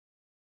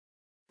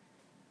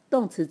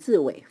动词字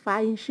尾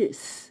发音是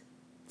s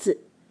字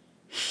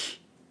 ，sh、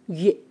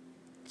月、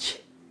ch、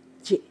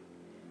j。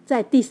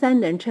在第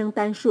三人称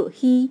单数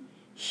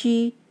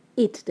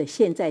he、she、it 的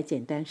现在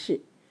简单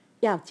式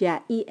要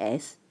加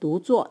es 读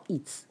作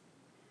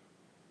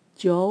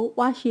its。Joe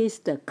washes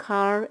the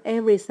car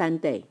every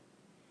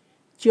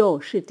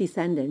Sunday。Joe 是第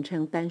三人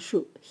称单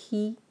数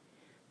he，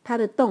 它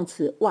的动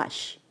词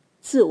wash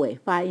字尾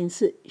发音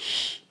是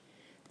sh，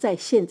 在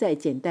现在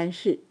简单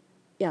式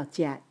要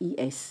加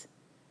es，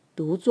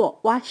 读作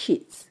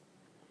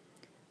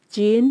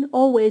washes。Jean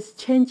always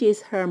changes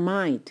her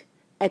mind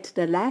at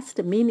the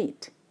last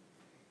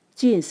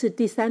minute。Jean 是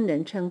第三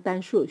人称单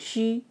数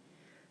she，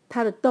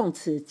 它的动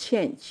词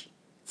change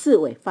字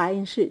尾发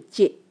音是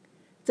j，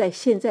 在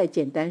现在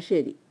简单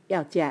式里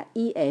要加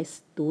es，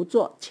 读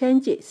作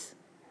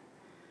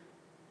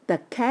changes。The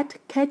cat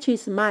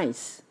catches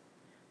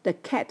mice。The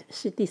cat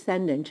是第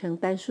三人称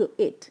单数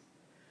it，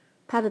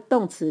 它的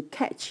动词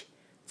catch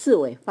字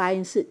尾发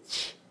音是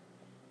ch，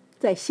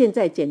 在现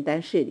在简单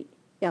式里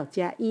要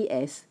加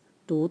es，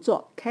 读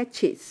作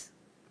catches。